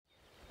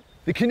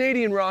The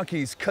Canadian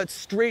Rockies cut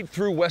straight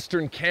through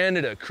Western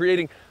Canada,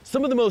 creating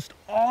some of the most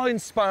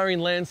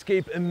awe-inspiring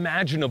landscape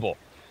imaginable.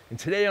 And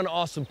today on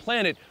Awesome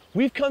Planet,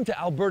 we've come to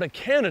Alberta,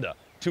 Canada,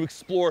 to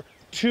explore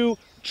two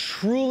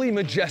truly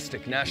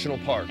majestic national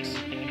parks.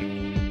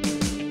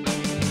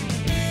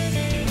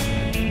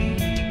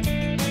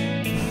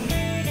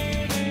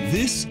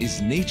 This is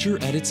nature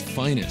at its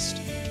finest,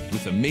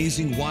 with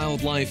amazing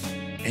wildlife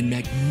and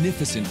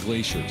magnificent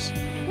glaciers.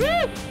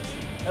 Woo!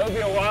 That would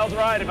be a wild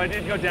ride if I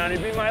did go down.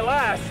 It'd be my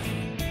last.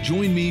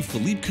 Join me,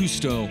 Philippe,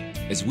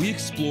 as we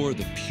explore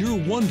the pure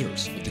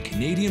wonders of the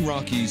Canadian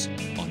Rockies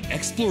on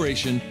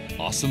Exploration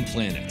Awesome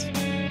Planet.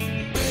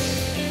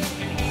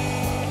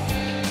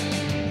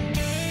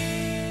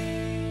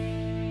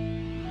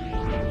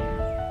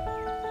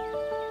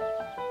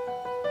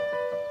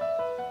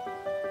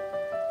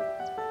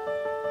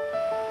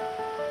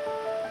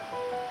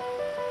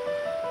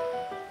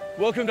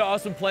 Welcome to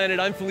Awesome Planet.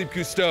 I'm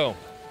Philippe.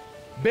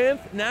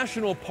 Banff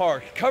National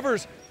Park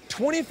covers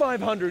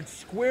 2,500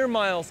 square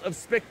miles of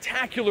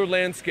spectacular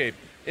landscape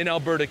in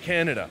Alberta,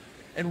 Canada.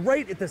 And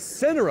right at the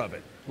center of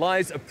it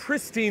lies a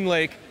pristine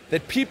lake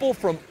that people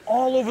from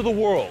all over the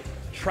world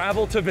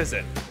travel to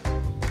visit.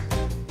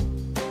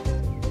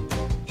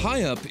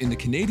 High up in the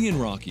Canadian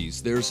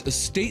Rockies, there's a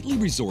stately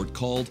resort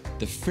called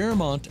the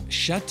Fairmont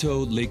Chateau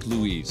Lake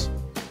Louise.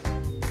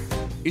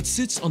 It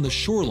sits on the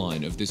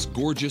shoreline of this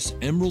gorgeous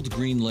emerald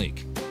green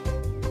lake.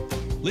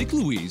 Lake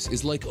Louise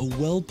is like a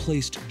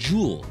well-placed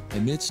jewel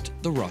amidst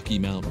the Rocky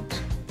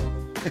Mountains.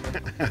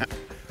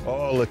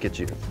 Oh, look at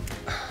you.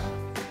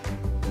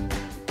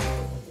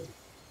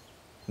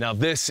 Now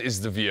this is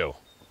the view.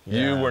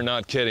 Yeah. You were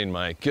not kidding,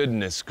 my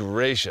goodness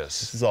gracious.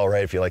 This is all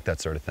right if you like that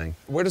sort of thing.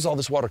 Where does all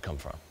this water come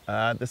from?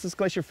 This is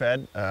glacier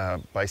fed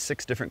by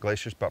 6 different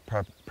glaciers, but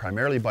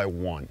primarily by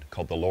one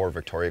called the Lower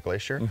Victoria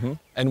Glacier. Mm-hmm.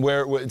 And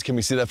where can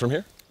we see that from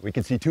here? We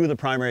can see 2 of the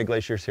primary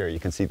glaciers here. You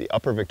can see the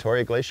Upper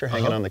Victoria Glacier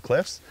hanging on the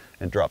cliffs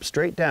and drop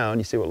straight down.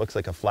 You see what looks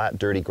like a flat,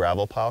 dirty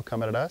gravel pile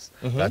coming at us?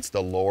 Mm-hmm. That's the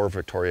Lower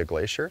Victoria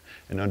Glacier.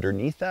 And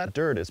underneath that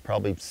dirt is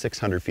probably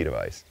 600 feet of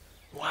ice.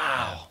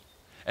 Wow.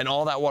 And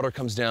all that water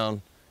comes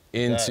down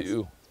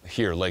into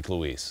here, Lake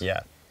Louise. Yeah.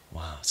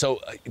 Wow.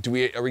 So are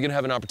we going to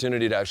have an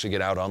opportunity to actually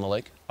get out on the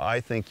lake? I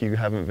think you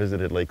haven't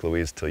visited Lake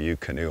Louise till you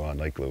canoe on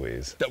Lake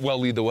Louise. Well,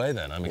 lead the way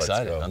then. I'm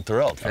excited. I'm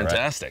thrilled.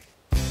 Fantastic.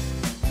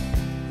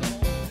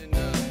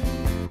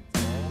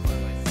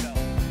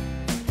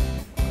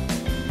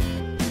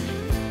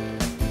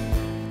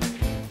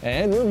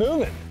 And we're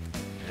moving.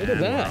 Look at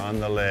that. We're on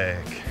the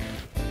lake.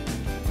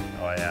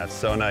 Oh yeah, it's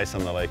so nice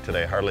on the lake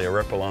today. Hardly a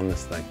ripple on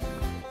this thing.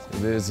 So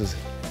it is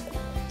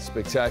a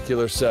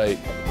spectacular sight.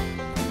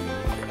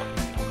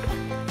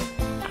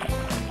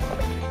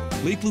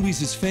 Lake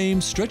Louise's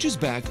fame stretches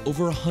back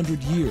over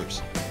 100 years.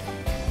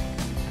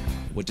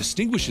 What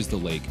distinguishes the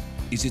lake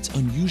is its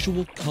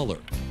unusual color,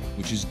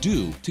 which is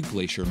due to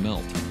glacier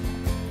melt.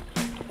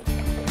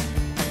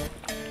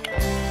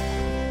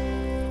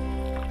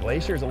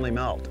 Glaciers only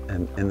melt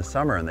in the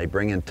summer, and they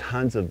bring in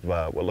tons of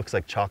what looks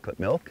like chocolate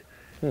milk.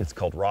 It's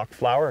called rock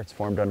flour. It's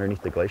formed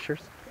underneath the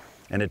glaciers.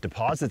 And it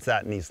deposits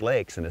that in these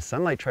lakes, and as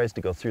sunlight tries to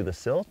go through the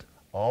silt,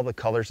 all the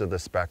colors of the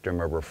spectrum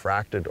are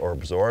refracted or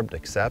absorbed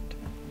except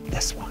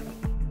this one.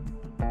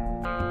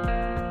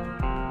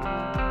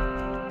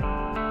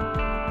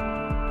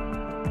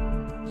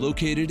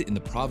 Located in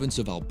the province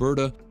of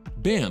Alberta,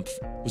 Banff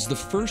was the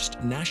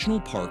first national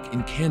park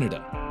in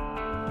Canada.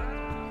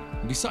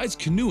 Besides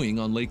canoeing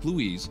on Lake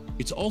Louise,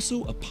 it's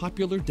also a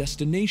popular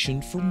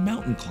destination for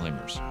mountain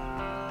climbers.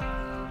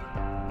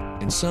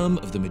 And some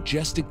of the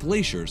majestic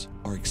glaciers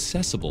are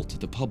accessible to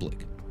the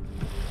public.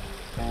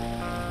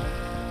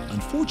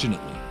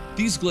 Unfortunately,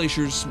 these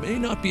glaciers may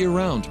not be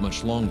around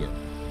much longer.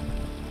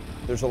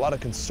 There's a lot of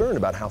concern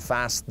about how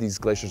fast these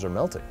glaciers are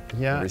melting,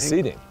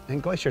 receding.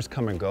 And glaciers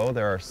come and go.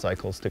 There are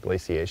cycles to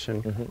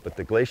glaciation, but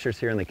the glaciers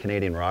here in the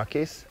Canadian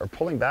Rockies are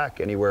pulling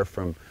back anywhere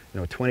from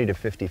 20 to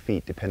 50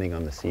 feet, depending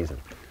on the season.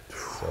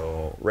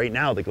 So right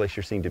now, the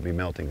glaciers seem to be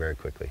melting very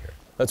quickly here.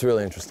 That's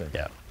really interesting.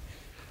 Yeah.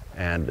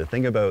 And the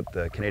thing about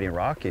the Canadian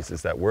Rockies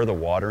is that we're the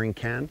watering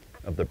can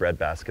of the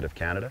breadbasket of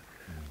Canada.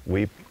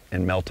 We,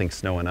 in melting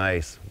snow and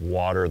ice,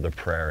 water the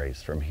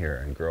prairies from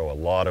here and grow a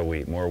lot of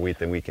wheat, more wheat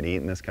than we can eat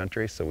in this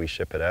country, so we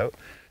ship it out.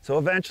 So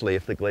eventually,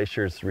 if the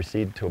glaciers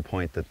recede to a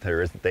point that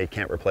they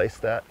can't replace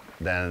that,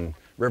 then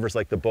rivers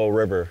like the Bow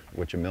River,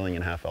 which 1.5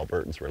 million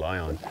Albertans rely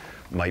on,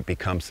 might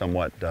become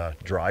somewhat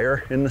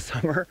drier in the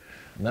summer.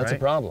 And that's a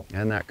problem.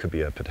 And that could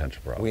be a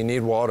potential problem. We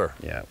need water.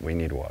 Yeah, we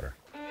need water.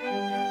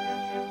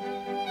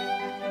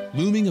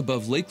 Looming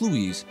above Lake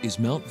Louise is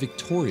Mount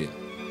Victoria.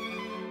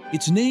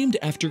 It's named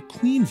after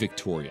Queen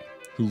Victoria,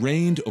 who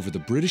reigned over the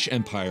British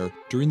Empire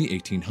during the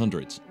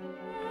 1800s.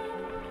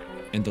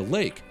 And the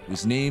lake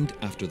was named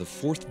after the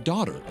 4th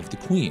daughter of the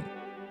Queen,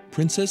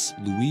 Princess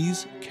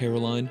Louise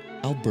Caroline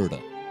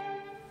Alberta.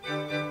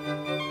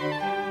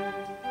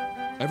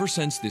 Ever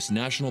since this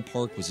national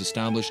park was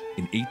established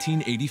in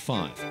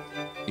 1885,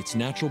 its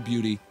natural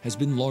beauty has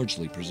been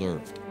largely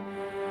preserved.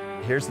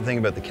 Here's the thing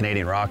about the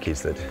Canadian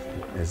Rockies that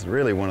is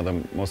really one of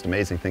the most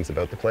amazing things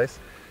about the place,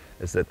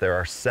 is that there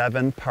are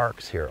 7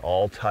 parks here,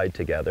 all tied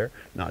together,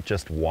 not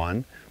just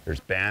one.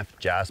 There's Banff,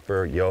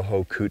 Jasper,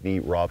 Yoho, Kootenay,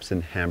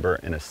 Robson, Hamber,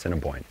 and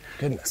Assiniboine.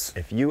 Goodness.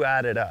 If you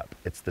add it up,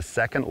 it's the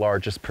 2nd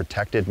largest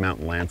protected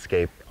mountain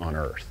landscape on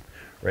Earth,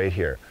 right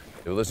here.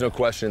 Well, there's no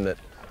question that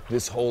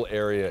this whole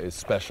area is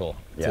special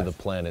to Yes. the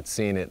planet.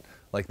 Seeing it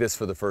like this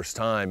for the first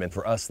time, and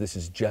for us, this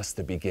is just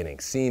the beginning.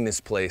 Seeing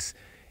this place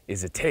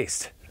is a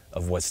taste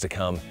of what's to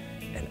come,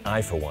 and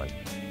I, for one,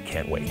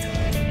 can't wait.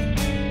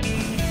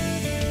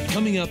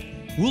 Coming up,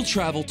 we'll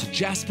travel to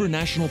Jasper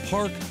National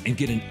Park and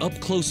get an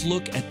up-close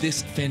look at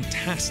this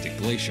fantastic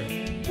glacier.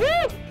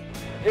 Woo!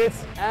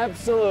 It's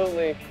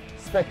absolutely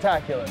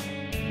spectacular.